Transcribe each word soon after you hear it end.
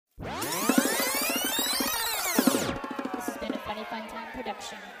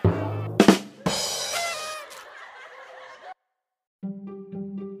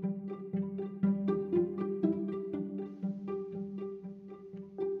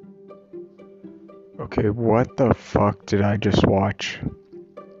Okay, what the fuck did I just watch?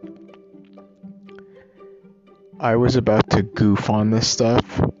 I was about to goof on this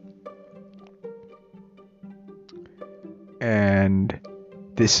stuff, and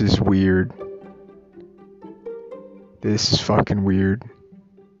this is weird. This is fucking weird.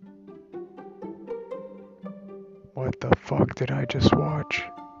 What the fuck did I just watch?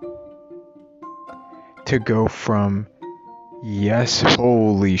 To go from, yes,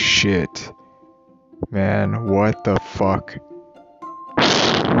 holy shit. Man, what the fuck?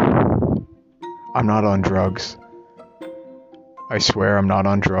 I'm not on drugs. I swear I'm not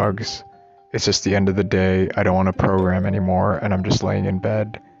on drugs. It's just the end of the day. I don't want to program anymore, and I'm just laying in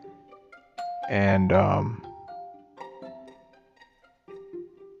bed. And,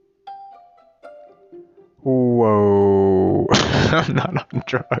 whoa. I'm not on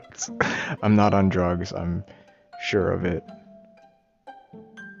drugs. I'm not on drugs. I'm sure of it.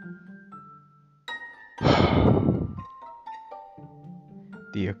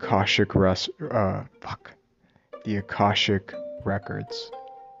 The Akashic The Akashic Records.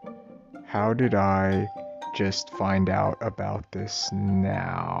 How did I just find out about this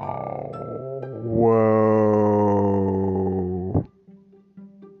now? Whoa.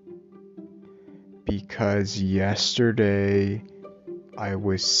 Because yesterday I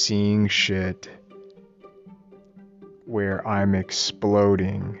was seeing shit where I'm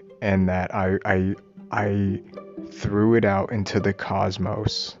exploding and that I threw it out into the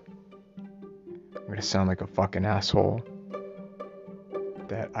cosmos. I'm gonna sound like a fucking asshole.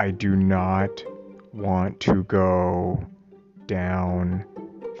 That I do not want to go down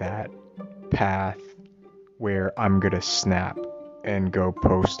that path where I'm gonna snap and go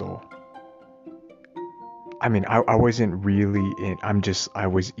postal. I mean, I wasn't really in, I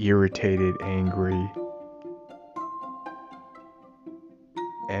was irritated, angry.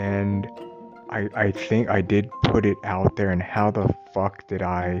 And I think I did put it out there, and how the fuck did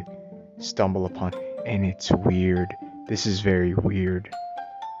I stumble upon? And it's weird. This is very weird.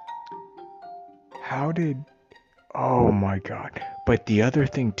 How did... Oh my god. But the other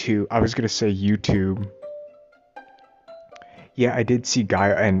thing too, I was gonna say YouTube. Yeah, I did see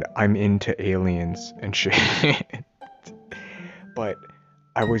Gaia, and I'm into aliens and shit. But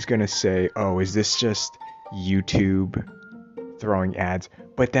I was gonna say, oh, is this just YouTube throwing ads?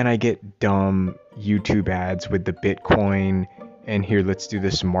 But then I get dumb YouTube ads with the Bitcoin, and here, let's do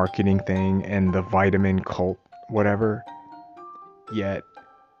this marketing thing, and the vitamin cult, whatever. Yet,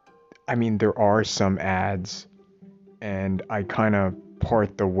 I mean, there are some ads, and I kind of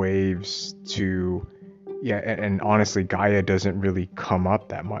part the waves to... Yeah, and honestly, Gaia doesn't really come up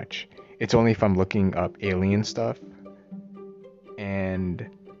that much. It's only if I'm looking up alien stuff. And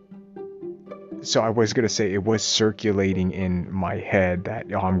so I was going to say, it was circulating in my head that,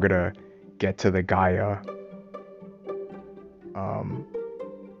 oh, I'm going to get to the Gaia.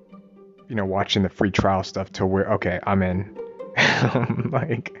 Watching the free trial stuff to where, okay, I'm in.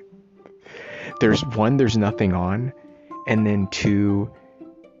 Like, there's nothing on. And then two,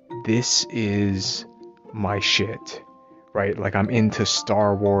 this is my shit, right? Like, I'm into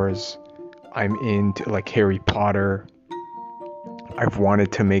Star Wars, I'm into like Harry Potter. I've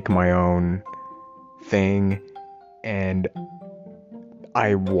wanted to make my own thing, and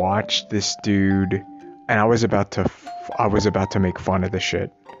I watched this dude, and I was about to make fun of the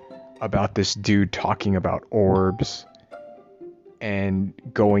shit about this dude talking about orbs and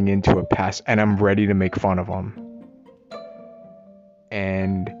going into a past, and I'm ready to make fun of him.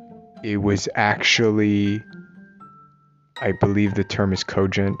 And it was actually, I believe the term is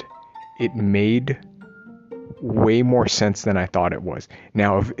cogent. It made way more sense than I thought it was.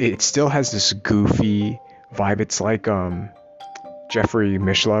 Now, if it still has this goofy vibe. It's like Jeffrey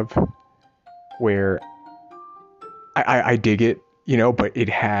Mishlove, where I dig it, but it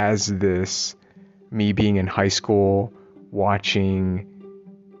has this, me being in high school watching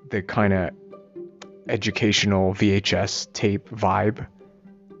the kind of educational VHS tape vibe,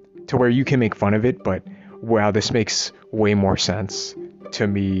 to where you can make fun of it, but wow, this makes way more sense to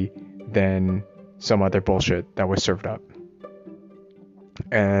me than some other bullshit that was served up.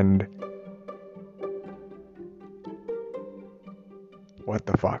 And what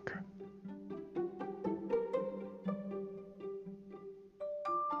the fuck?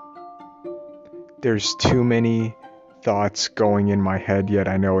 There's too many thoughts going in my head, yet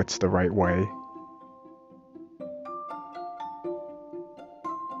I know it's the right way.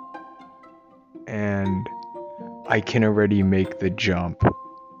 And I can already make the jump.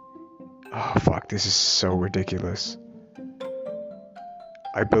 Oh fuck, this is so ridiculous.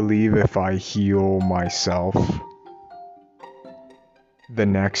 I believe if I heal myself, the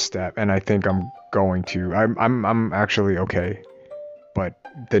next step, and I think I'm going to, I'm actually okay, but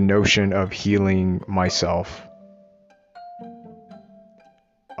the notion of healing myself,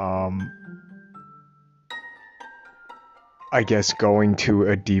 I guess going to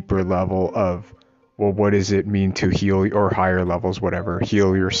a deeper level of, well, what does it mean to heal, or higher levels, whatever,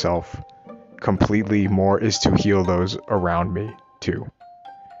 heal yourself completely more is to heal those around me too.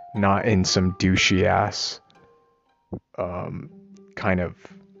 Not in some douchey ass, kind of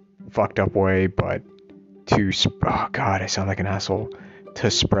fucked up way, but to, oh god, I sound like an asshole,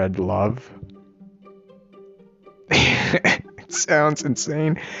 to spread love. It sounds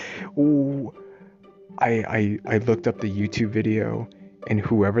insane. Ooh. I looked up the YouTube video, and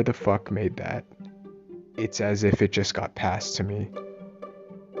whoever the fuck made that, it's as if it just got passed to me.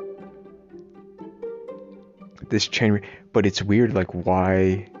 This chain, but it's weird, like,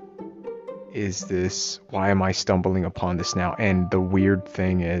 why am I stumbling upon this now? And the weird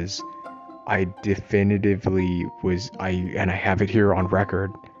thing is, I definitively and I have it here on record,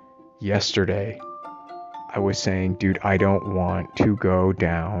 yesterday, I was saying, dude, I don't want to go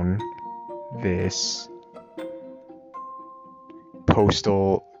down this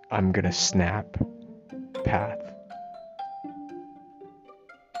postal, I'm gonna snap path.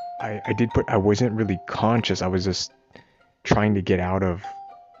 I wasn't really conscious, I was just trying to get out of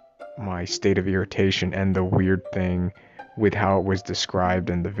my state of irritation, and the weird thing with how it was described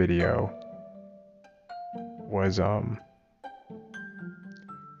in the video was,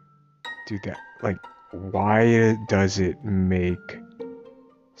 dude, that, like, why does it make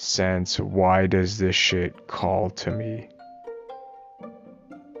sense? Why does this shit call to me?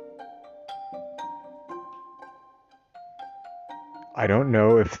 I don't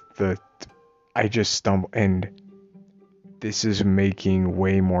know if I just stumbled, and this is making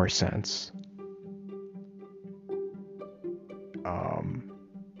way more sense.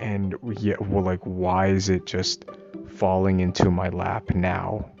 And yeah, well, like, why is it just falling into my lap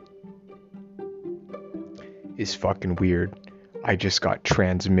now? Is fucking weird. I just got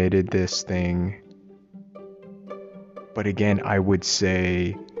transmitted this thing. But again, I would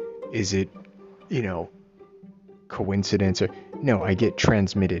say, is it, coincidence, or no, I get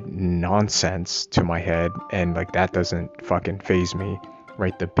transmitted nonsense to my head, and like that doesn't fucking faze me,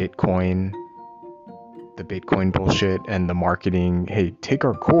 right? The Bitcoin bullshit and the marketing, hey, take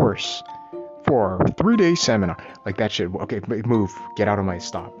our course for our 3-day seminar, like that shit. Okay, move, get out of my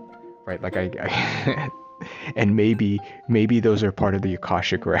stop, right? Like I and maybe those are part of the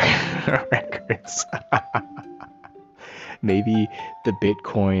Akashic records. Maybe the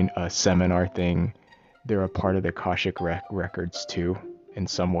Bitcoin seminar thing, they're a part of the Akashic records too, in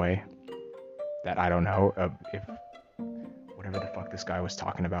some way, that I don't know if whatever the fuck this guy was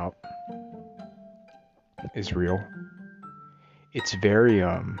talking about is real. It's very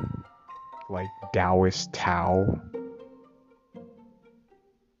like Taoist Tao.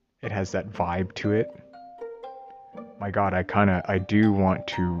 It has that vibe to it. My god, I do want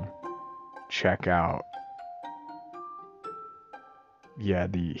to check out, yeah,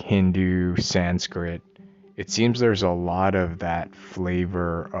 the Hindu Sanskrit. It seems there's a lot of that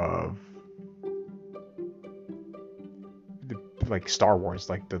flavor of like Star Wars,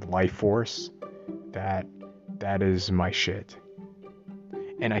 like the life force. That is my shit.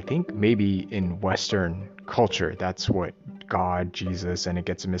 And I think maybe in Western culture, that's what God, Jesus, and it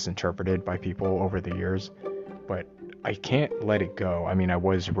gets misinterpreted by people over the years. But I can't let it go. I mean, I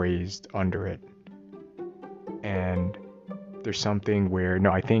was raised under it. And there's something where,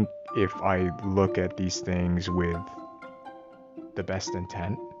 no, I think if I look at these things with the best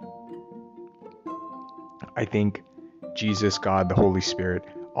intent, I think Jesus, God, the Holy Spirit,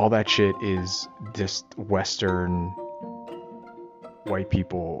 all that shit is just Western white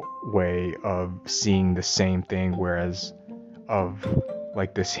people way of seeing the same thing, whereas of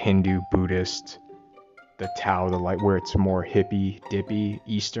like this Hindu, Buddhist, the Tao, the light, where it's more hippy dippy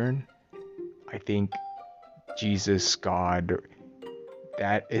Eastern. I think Jesus, God,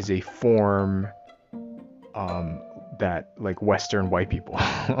 that is a form that like Western white people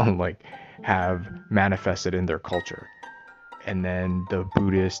like have manifested in their culture. And then the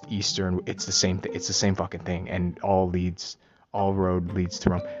Buddhist Eastern, it's the same it's the same fucking thing, and all road leads to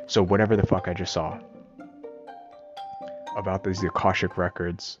Rome. So whatever the fuck I just saw about these Akashic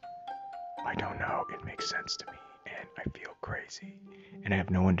records, I don't know, it makes sense to me, and I feel crazy, and I have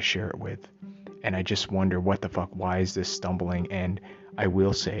no one to share it with, and I just wonder, what the fuck, why is this stumbling? And I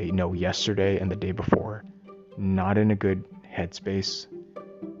will say, no, yesterday and the day before, not in a good headspace,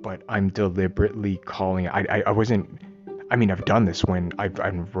 but I'm deliberately calling. I wasn't. I mean, I've done this when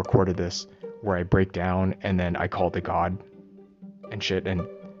I've recorded this where I break down and then I call to God and shit, and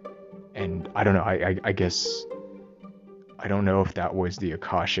I don't know. I guess I don't know if that was the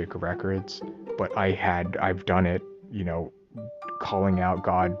Akashic records, but I've done it. You know, calling out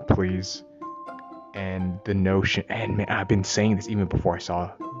God, please. And the notion, and man, I've been saying this even before I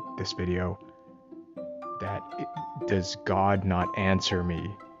saw this video, that does God not answer me?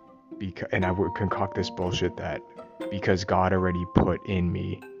 Because, and I would concoct this bullshit that because God already put in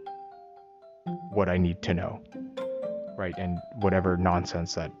me what I need to know, right? And whatever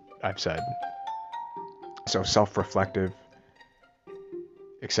nonsense that I've said. So self-reflective,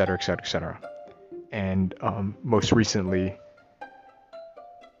 etc., etc., etc. And most recently,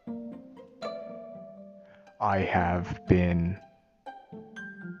 I have been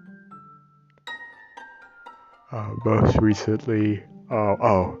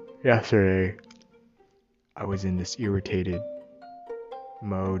yesterday I was in this irritated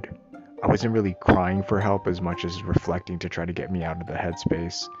mode. I wasn't really crying for help as much as reflecting to try to get me out of the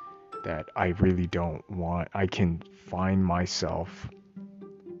headspace that I really don't want. I can find myself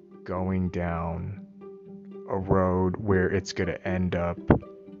going down a road where it's gonna end up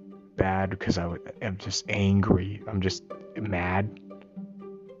bad because I'm just angry. I'm just mad.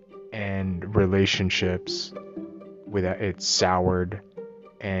 And relationships with it's soured,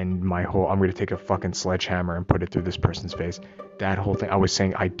 and I'm gonna take a fucking sledgehammer and put it through this person's face. That whole thing, I was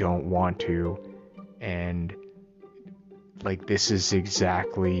saying I don't want to, and like this is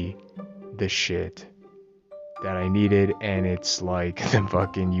exactly the shit that I needed, and it's like the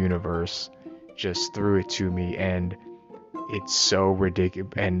fucking universe just threw it to me, and it's so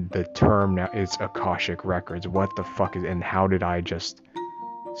ridiculous. And the term now is Akashic records. What the fuck is, and how did I just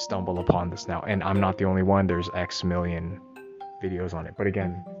stumble upon this now? And I'm not the only one. There's X million videos on it. But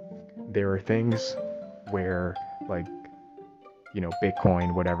again, there are things where, like, you know,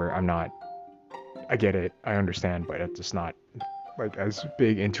 Bitcoin, whatever, I get it, I understand, but it's just not like as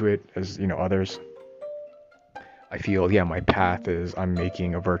big into it as, you know, others. I feel, yeah, my path is I'm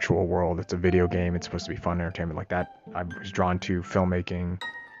making a virtual world. It's a video game. It's supposed to be fun entertainment like that. I was drawn to filmmaking,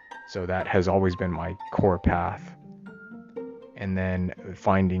 so that has always been my core path. And then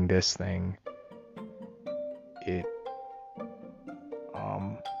finding this thing, it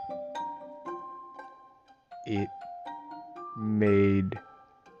made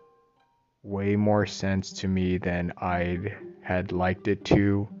way more sense to me than I had liked it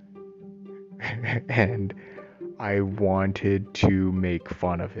to. And I wanted to make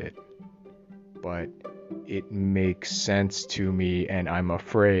fun of it, but it makes sense to me, and I'm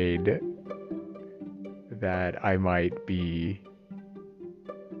afraid that I might be,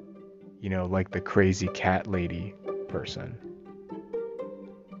 you know, like the crazy cat lady person.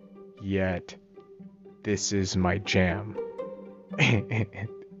 Yet, this is my jam.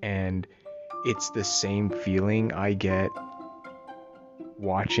 And it's the same feeling I get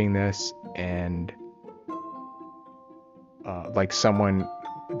watching this, and like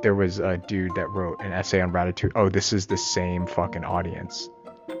there was a dude that wrote an essay on gratitude. Oh, this is the same fucking audience.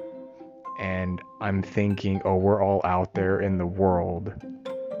 And I'm thinking, oh, we're all out there in the world.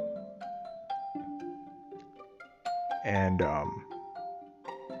 And, oh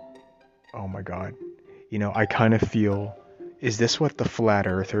my God. You know, I kind of feel, is this what the flat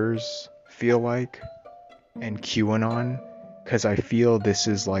earthers feel like? And QAnon? Because I feel this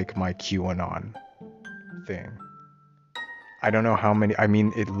is like my QAnon thing. I don't know how many, I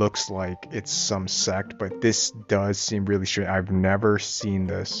mean, it looks like it's some sect, but this does seem really strange. I've never seen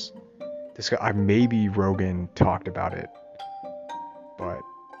this guy, maybe Rogan talked about it, but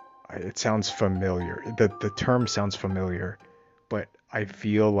it sounds familiar. The term sounds familiar, but I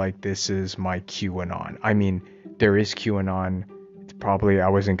feel like this is my QAnon. I mean, there is QAnon. It's probably, I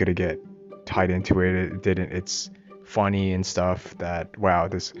wasn't gonna get tied into it. It didn't. It's funny and stuff that, wow,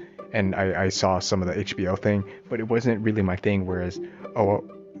 this, and I saw some of the HBO thing, but it wasn't really my thing. Whereas,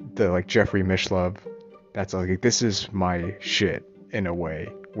 the like Jeffrey Mishlove, that's like, this is my shit in a way,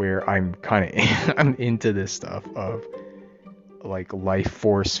 where I'm kind of I'm into this stuff of like life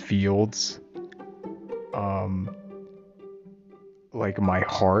force fields, like my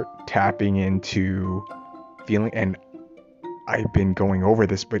heart tapping into feeling. And I've been going over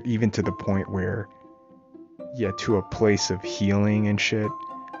this, but even to the point where, yeah, to a place of healing and shit,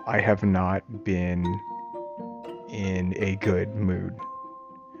 I have not been in a good mood.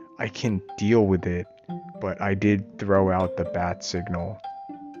 I can deal with it, but I did throw out the bat signal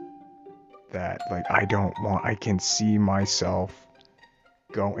that, like, I can see myself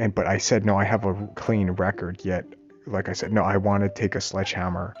go in, but I said, no, I have a clean record, yet, like I said, no, I want to take a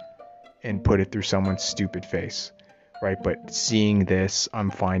sledgehammer and put it through someone's stupid face, right? But seeing this, I'm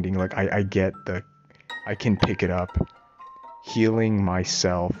finding, like, I get I can pick it up. Healing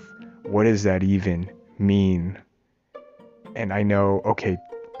myself, what does that even mean? And I know, okay,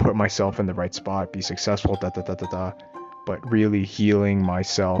 put myself in the right spot, be successful, da da da da da. But really healing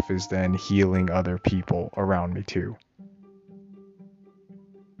myself is then healing other people around me too.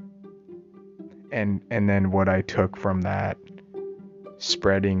 And then what I took from that,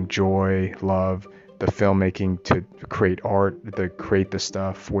 spreading joy, love, the filmmaking to create art, to create the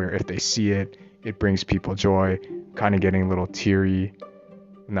stuff where if they see it, it brings people joy, kind of getting a little teary.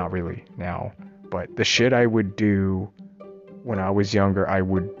 Not really now, but the shit I would do when I was younger, I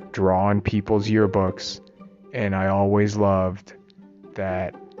would draw on people's yearbooks, and I always loved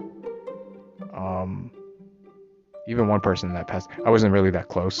that. Even one person that passed, I wasn't really that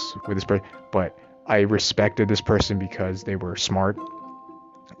close with this person, but I respected this person because they were smart,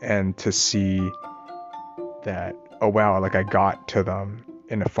 and to see that, oh wow, like I got to them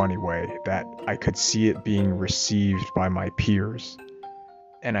in a funny way, that I could see it being received by my peers,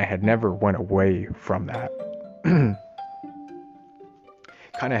 and I had never went away from that.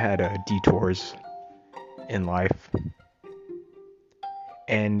 Kind of had detours in life,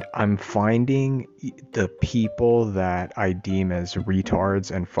 and I'm finding the people that I deem as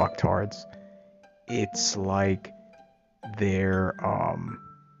retards and fucktards, it's like they're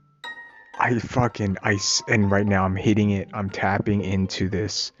and right now I'm hitting it, I'm tapping into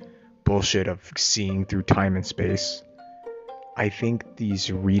this bullshit of seeing through time and space. I think these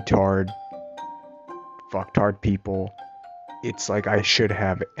fucktard people, it's like I should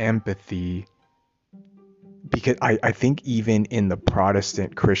have empathy, because I think even in the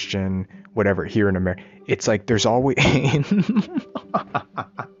Protestant, Christian, whatever, here in America, it's like there's always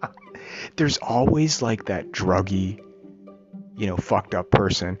there's always like that druggy, fucked up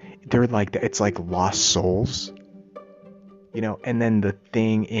person. They're like that. It's like lost souls, and then the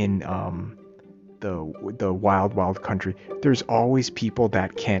thing in the wild country, there's always people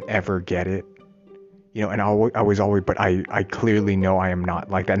that can't ever get it. And I was always, but I clearly know I am not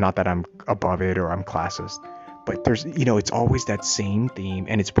like that. Not that I'm above it or I'm classist, but there's, it's always that same theme,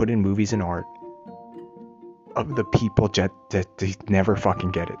 and it's put in movies and art of the people that they never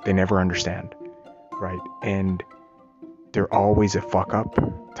fucking get it. They never understand, right? And they're always a fuck up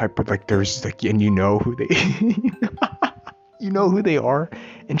type of, like, there's like, and who they, who they are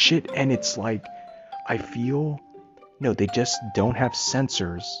and shit. And it's like, I feel, no, they just don't have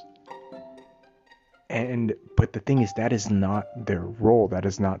sensors. But the thing is, that is not their role. That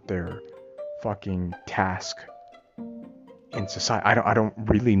is not their fucking task in society. I don't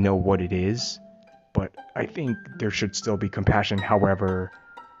really know what it is, but I think there should still be compassion. However,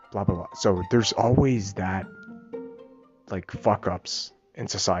 blah blah blah. So there's always that, like, fuck ups in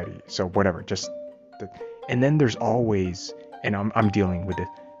society. So whatever, and then there's always, and I'm dealing with it,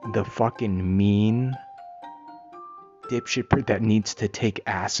 the fucking mean dipshit that needs to take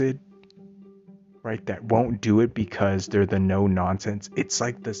acid. Right, that won't do it because they're the no nonsense. It's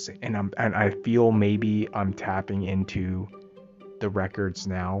like this, and I feel maybe I'm tapping into the records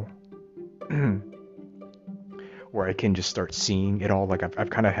now, where I can just start seeing it all. Like I've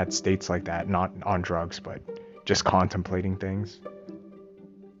kind of had states like that, not on drugs, but just contemplating things.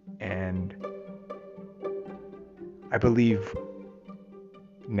 And I believe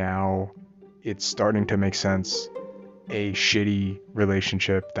now it's starting to make sense. A shitty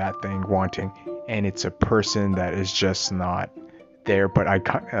relationship, that thing, wanting, and it's a person that is just not there. But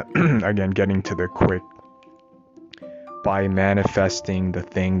again, getting to the quick, by manifesting the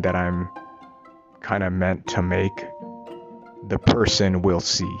thing that I'm kind of meant to make, the person will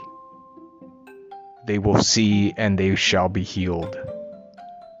see. They will see, and they shall be healed.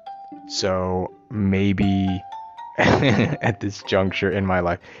 So maybe at this juncture in my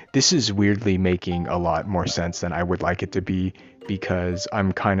life, this is weirdly making a lot more sense than I would like it to be, because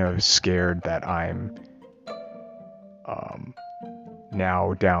I'm kind of scared that I'm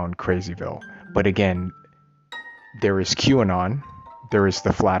now down Crazyville. But again, there is QAnon, there is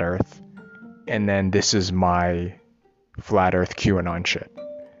the flat earth, and then this is my flat earth QAnon shit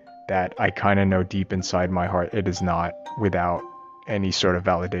that I kind of know deep inside my heart it is not without any sort of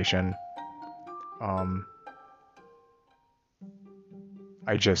validation.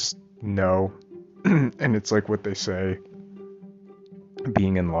 I just know, and it's like what they say,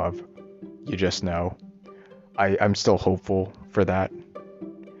 being in love, you just know. I'm still hopeful for that,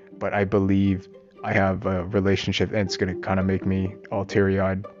 but I believe I have a relationship, and it's gonna kind of make me all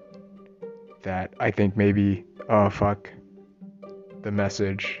teary-eyed, that I think maybe, oh fuck, the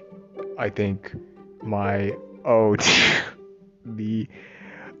message. I think my the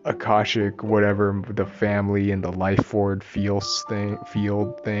Akashic, whatever, the family and the life forward field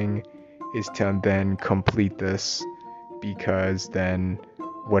thing is to then complete this, because then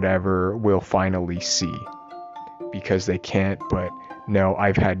whatever we'll finally see, because they can't. But no,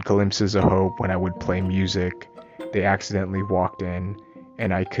 I've had glimpses of hope when I would play music. They accidentally walked in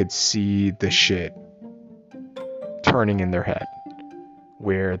and I could see the shit turning in their head,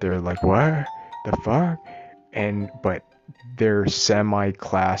 where they're like, what the fuck? But they're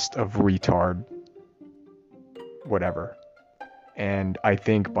semi-classed of retard, whatever. And I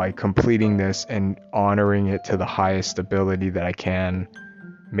think by completing this and honoring it to the highest ability that I can,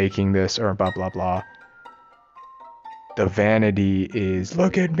 making this or blah blah blah, the vanity is,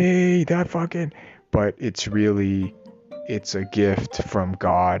 look at me, that fucking, but it's really, it's a gift from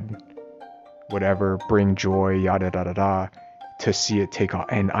God, whatever, bring joy, yada da da da, to see it take off.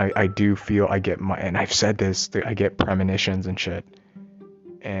 And I do feel I get and I've said this, I get premonitions and shit,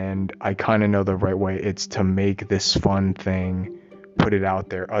 and I kind of know the right way. It's to make this fun thing, put it out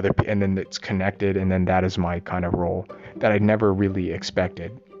there, and then it's connected, and then that is my kind of role that I never really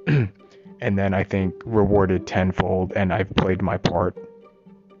expected. And then I think rewarded tenfold, and I've played my part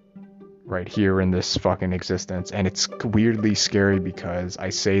right here in this fucking existence. And it's weirdly scary because I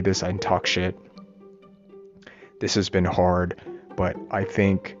say this, I talk shit. This has been hard, but I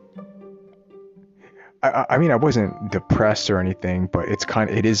think, I mean, I wasn't depressed or anything, but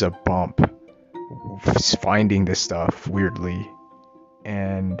it is a bump finding this stuff weirdly,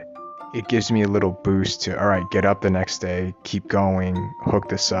 and it gives me a little boost to, all right, get up the next day, keep going, hook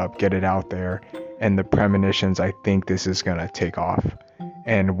this up, get it out there. And the premonitions, I think this is gonna take off.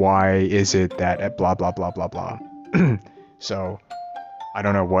 And why is it that blah blah blah blah blah. So I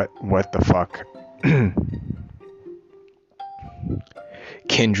don't know what the fuck.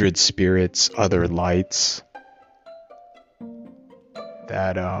 Kindred spirits, other lights,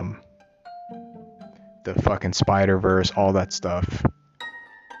 that the fucking Spider-Verse, all that stuff.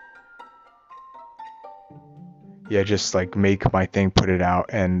 Yeah, just like make my thing, put it out,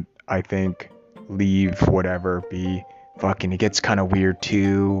 and I think leave whatever be. Fucking, it gets kind of weird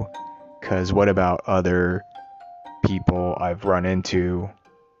too, because what about other people I've run into?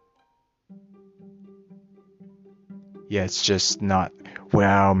 Yeah, it's just not,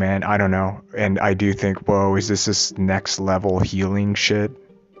 wow, man, I don't know. And I do think, whoa, is this next level healing shit?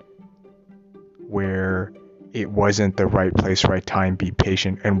 Where it wasn't the right place, right time, be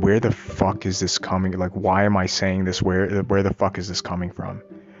patient. And where the fuck is this coming? Like, why am I saying this? Where the fuck is this coming from?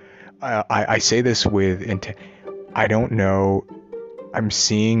 I say this with intent. I don't know. I'm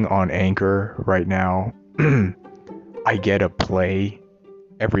seeing on Anchor right now, I get a play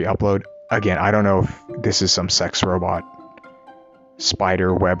every upload. Again, I don't know if this is some sex robot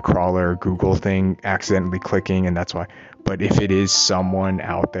spider web crawler Google thing accidentally clicking and that's why. But if it is someone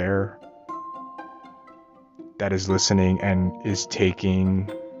out there that is listening and is getting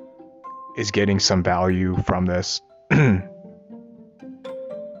some value from this,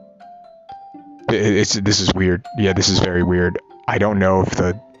 this is weird. Yeah, this is very weird. I don't know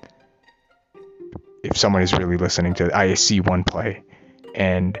if someone is really listening to it. I see one play,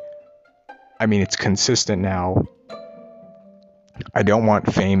 and I mean, it's consistent now. I don't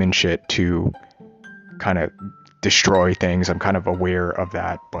want fame and shit to kind of destroy things. I'm kind of aware of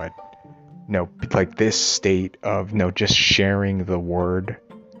that, but no, like this state of just sharing the word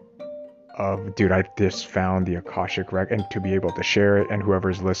of, dude, I just found the Akashic record, and to be able to share it, and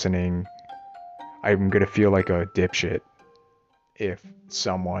whoever's listening, I'm gonna feel like a dipshit if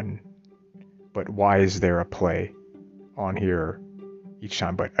someone, but why is there a play on here each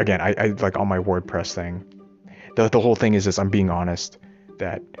time? But again, I like on my WordPress thing, the whole thing is this, I'm being honest,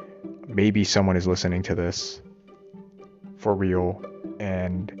 that maybe someone is listening to this for real,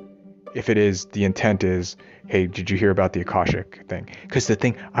 and if it is, the intent is, hey, did you hear about the Akashic thing? Because the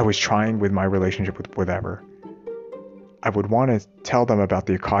thing I was trying with my relationship with whatever, I would want to tell them about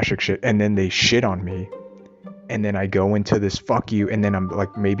the Akashic shit, and then they shit on me, and then I go into this fuck you, and then I'm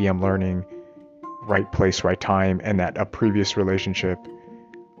like, maybe I'm learning right place, right time, and that a previous relationship,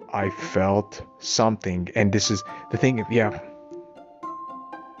 I felt something, and this is the thing, yeah,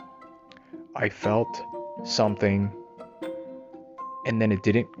 I felt something, and then it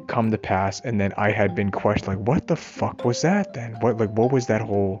didn't come to pass, and then I had been questioned, like, what the fuck was that then? What was that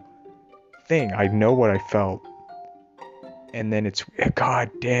whole thing? I know what I felt. And then it's,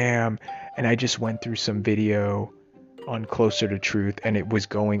 god damn, and I just went through some video on Closer to Truth, and it was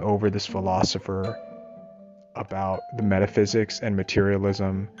going over this philosopher about the metaphysics and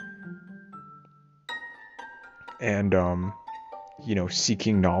materialism, and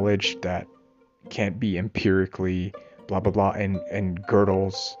seeking knowledge that can't be empirically blah blah blah, and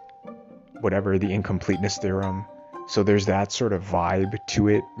Gödel's whatever, the incompleteness theorem. So there's that sort of vibe to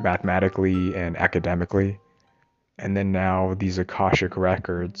it mathematically and academically. And then now these Akashic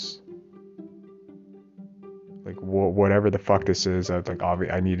records, like whatever the fuck this is,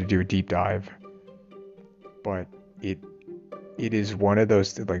 I need to do a deep dive. But it is one of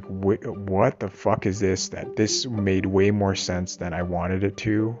those like, what the fuck is this? That this made way more sense than I wanted it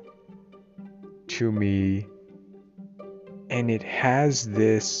to me. And it has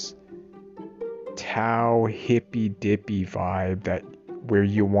this Tao hippy dippy vibe that where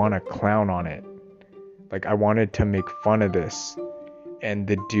you want to clown on it. Like, I wanted to make fun of this, and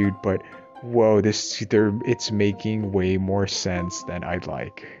the dude, but whoa, it's making way more sense than I'd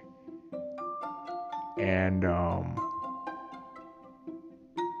like. And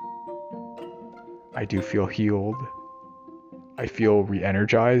I do feel healed. I feel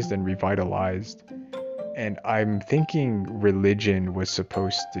re-energized and revitalized. And I'm thinking religion was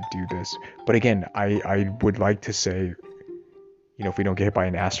supposed to do this. But again, I would like to say, if we don't get hit by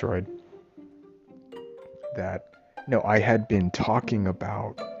an asteroid, that, no, I had been talking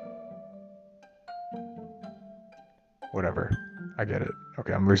about... Whatever. I get it.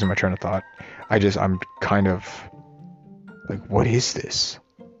 Okay, I'm losing my train of thought. I'm kind of... like, what is this?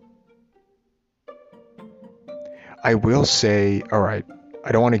 I will say, alright,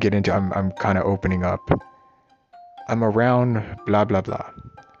 I don't want to get into... I'm kind of opening up. I'm around blah blah blah,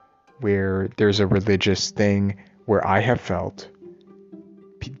 where there's a religious thing where I have felt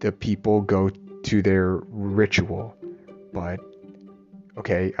the people go to their ritual, but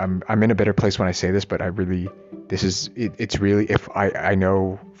okay, I'm in a better place when I say this, but it's really, if I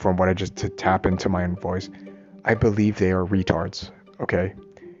know from what I just to tap into my own voice, I believe they are retards, okay?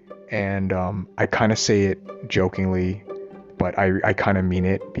 And I kind of say it jokingly, but I kind of mean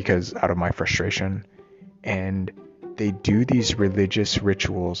it because out of my frustration. And they do these religious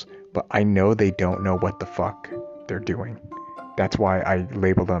rituals, but I know they don't know what the fuck they're doing. That's why I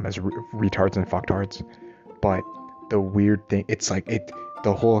label them as retards and fucktards. But the weird thing, it's like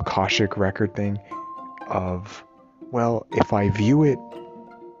the whole Akashic record thing of, well, if I view it,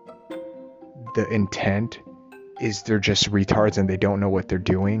 the intent is they're just retards and they don't know what they're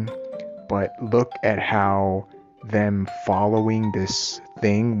doing. But look at how them following this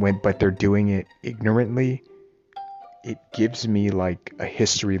thing but they're doing it ignorantly, it gives me like a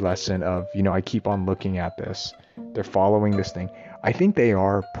history lesson of, I keep on looking at this. They're following this thing. I think they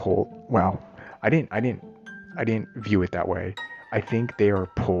are pulled. Well, I didn't view it that way. I think they are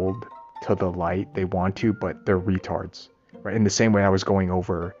pulled to the light. They want to, but they're retards, right? In the same way I was going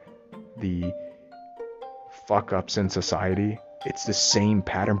over the fuck ups in society. It's the same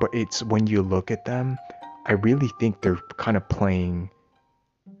pattern, but it's when you look at them, I really think they're kind of playing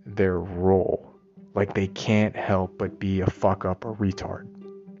their role. Like, they can't help but be a fuck up or retard,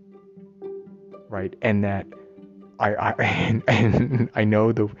 right? And that and I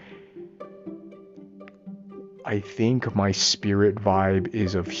know I think my spirit vibe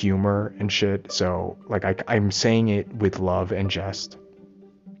is of humor and shit. So like I'm saying it with love and jest.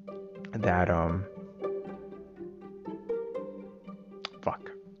 That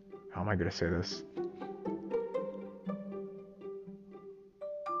fuck. How am I gonna say this?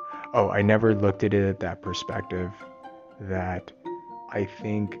 Oh, I never looked at it at that perspective, that I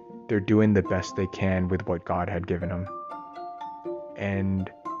think they're doing the best they can with what God had given them. And,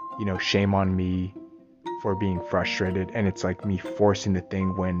 shame on me for being frustrated. And it's like me forcing the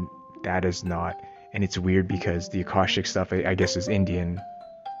thing when that is not. And it's weird because the Akashic stuff, I guess, is Indian.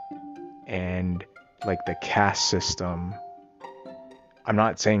 And, like, the caste system, I'm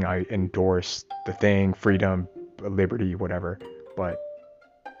not saying I endorse the thing, freedom, liberty, whatever, but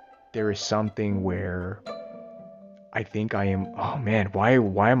there is something where I think I am, oh man, why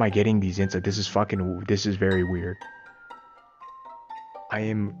am I getting these insights? This is very weird. I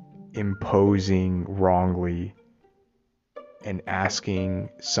am imposing wrongly and asking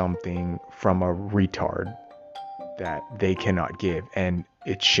something from a retard that they cannot give, and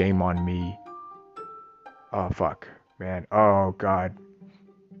it's shame on me. Oh fuck, man. Oh god.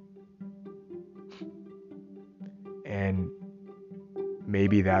 And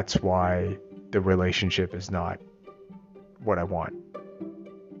maybe that's why the relationship is not what I want.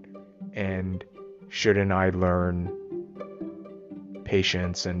 And shouldn't I learn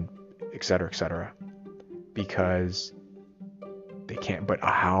patience and etc. Because they can't. But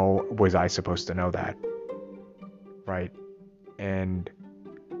how was I supposed to know that, right? And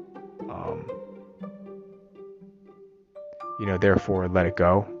therefore let it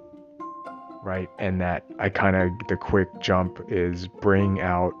go. right? And that I kind of, the quick jump is bring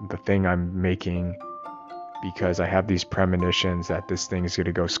out the thing I'm making because I have these premonitions that this thing's going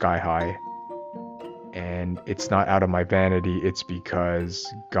to go sky high. And it's not out of my vanity, it's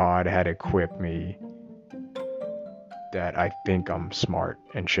because God had equipped me that I think I'm smart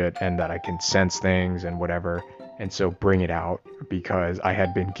and shit, and that I can sense things and whatever. And so bring it out because I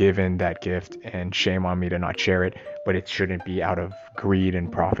had been given that gift, and shame on me to not share it, but it shouldn't be out of greed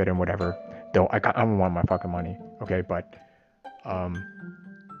and profit and whatever. I don't want my fucking money, okay? But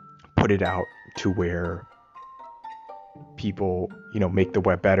put it out to where people, make the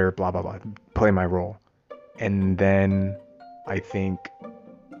web better, blah, blah, blah, play my role. And then I think,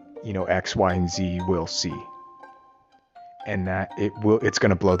 X, Y, and Z will see. And that it's going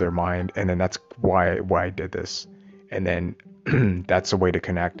to blow their mind. And then that's why I did this. And then that's a way to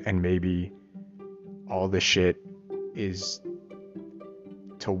connect. And maybe all the shit is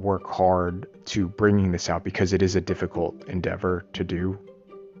to work hard to bringing this out, because it is a difficult endeavor to do.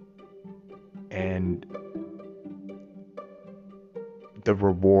 And the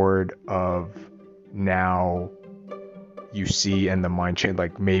reward of now you see, and the mind change,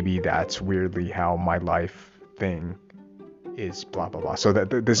 like maybe that's weirdly how my life thing is, blah blah blah. So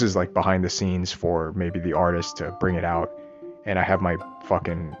that this is like behind the scenes for maybe the artist to bring it out, and I have my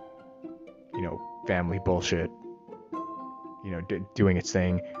fucking family bullshit doing its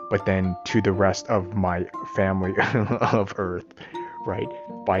thing, but then to the rest of my family of Earth, right,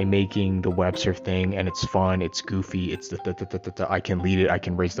 by making the web surf thing, and it's fun, it's goofy, it's I can lead it, I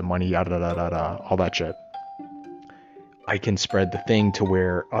can raise the money, all that shit. I can spread the thing to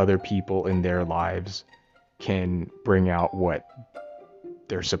where other people in their lives can bring out what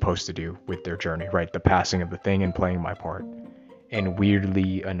they're supposed to do with their journey, right? The passing of the thing and playing my part. And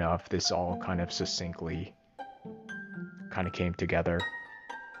weirdly enough, this all kind of succinctly kind of came together.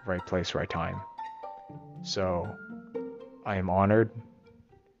 Right place, right time. So I am honored.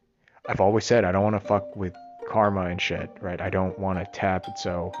 I've always said I don't want to fuck with karma and shit, right? I don't want to tap it.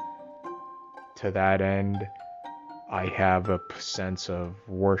 So to that end, I have a sense of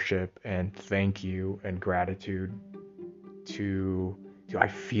worship and thank you and gratitude I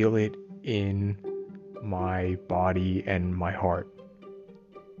feel it in my body and my heart.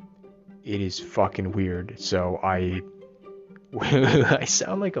 It is fucking weird. So I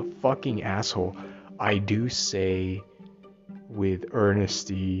sound like a fucking asshole. I do say with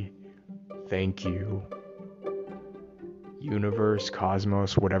earnesty, thank you, universe,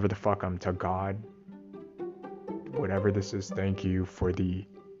 cosmos, whatever the fuck, I'm to God, whatever this is, thank you for the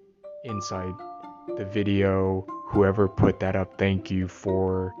insight, the video, whoever put that up, thank you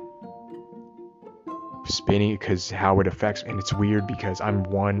for spinning, because how it affects, and it's weird because I'm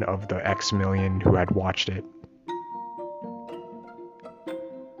one of the X million who had watched it,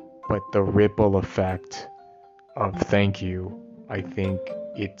 but the ripple effect of thank you, I think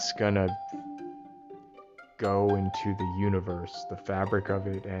it's gonna go into the universe, the fabric of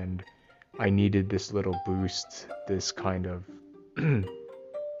it, and I needed this little boost, this kind of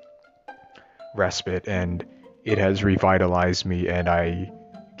respite, and it has revitalized me, and I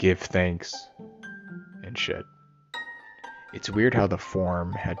give thanks and shit. It's weird how the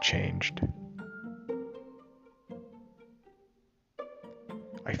form had changed.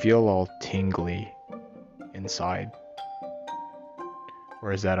 I feel all tingly inside.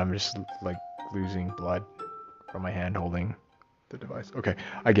 Or is that I'm just like losing blood from my hand holding the device? Okay,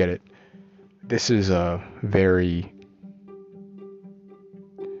 I get it. This is it's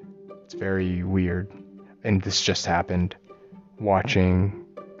very weird. And this just happened watching,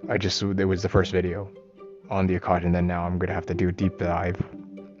 it was the first video on the Akosh, and then now I'm gonna have to do a deep dive.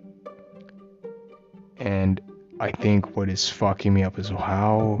 And I think what is fucking me up is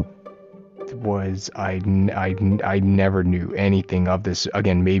how was I never knew anything of this.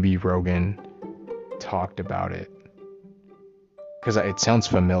 Again, maybe Rogan talked about it because it sounds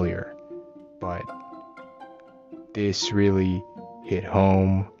familiar, but this really hit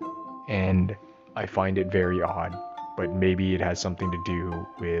home, and I find it very odd, but maybe it has something to do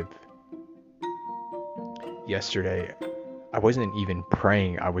with yesterday. I wasn't even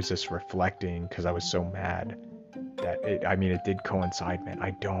praying, I was just reflecting because I was so mad that it did coincide, man.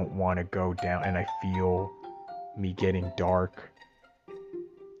 I don't want to go down, and I feel me getting dark,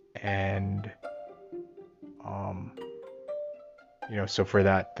 and so for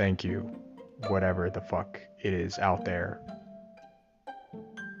that, thank you, whatever the fuck it is out there,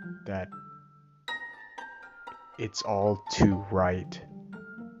 that it's all too right.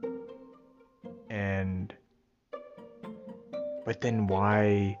 And but then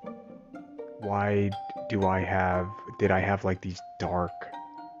why did I have like these dark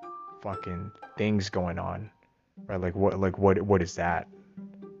fucking things going on, right? What is that?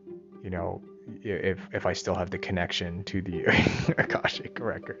 You know, if I still have the connection to the Akashic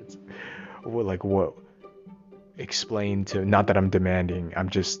records, what explain to, not that I'm demanding, I'm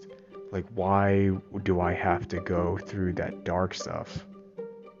just like, why do I have to go through that dark stuff?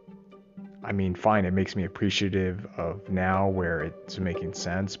 I mean, fine, it makes me appreciative of now where it's making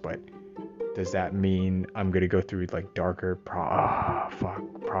sense, but does that mean I'm gonna go through like darker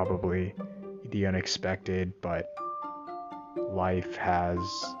probably the unexpected, but life has,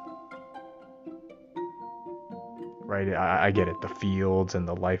 right? I get it, the fields and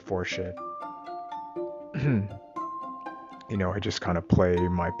the life force shit. You know, I just kind of play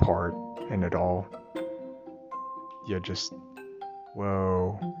my part in it all. Yeah, just,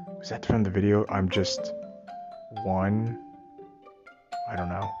 whoa. Was that from the video? I'm just one. I don't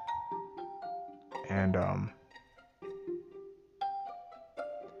know. And,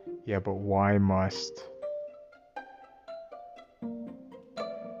 yeah, but why must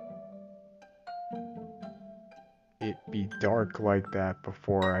it be dark like that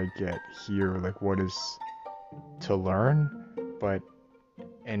before I get here? Like, what is to learn? But,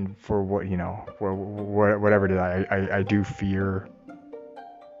 and for what, you know, for whatever it is, I do fear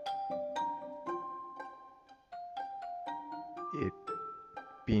it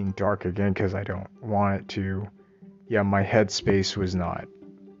being dark again because I don't want it to. Yeah, my headspace was not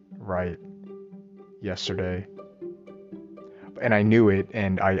right yesterday. And I knew it,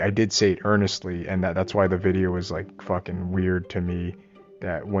 and I did say it earnestly, and that's why the video was like fucking weird to me.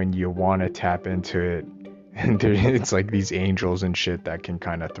 That when you want to tap into it, and it's like these angels and shit that can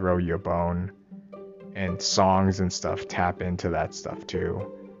kind of throw you a bone, and songs and stuff tap into that stuff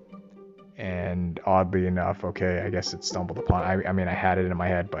too. And oddly enough, okay, I guess it stumbled upon. I mean, I had it in my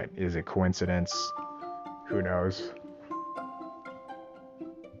head, but is it coincidence? Who knows?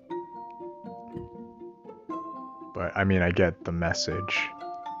 But I mean, I get the message.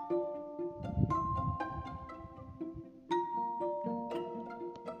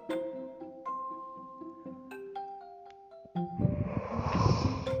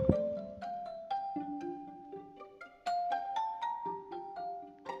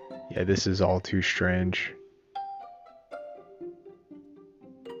 Yeah, this is all too strange.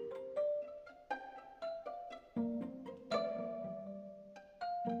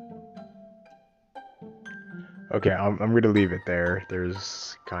 Okay, I'm gonna leave it there.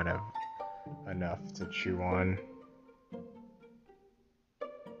 There's kind of enough to chew on.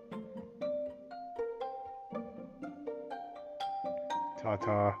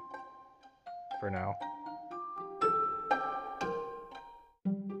 Ta-ta for now.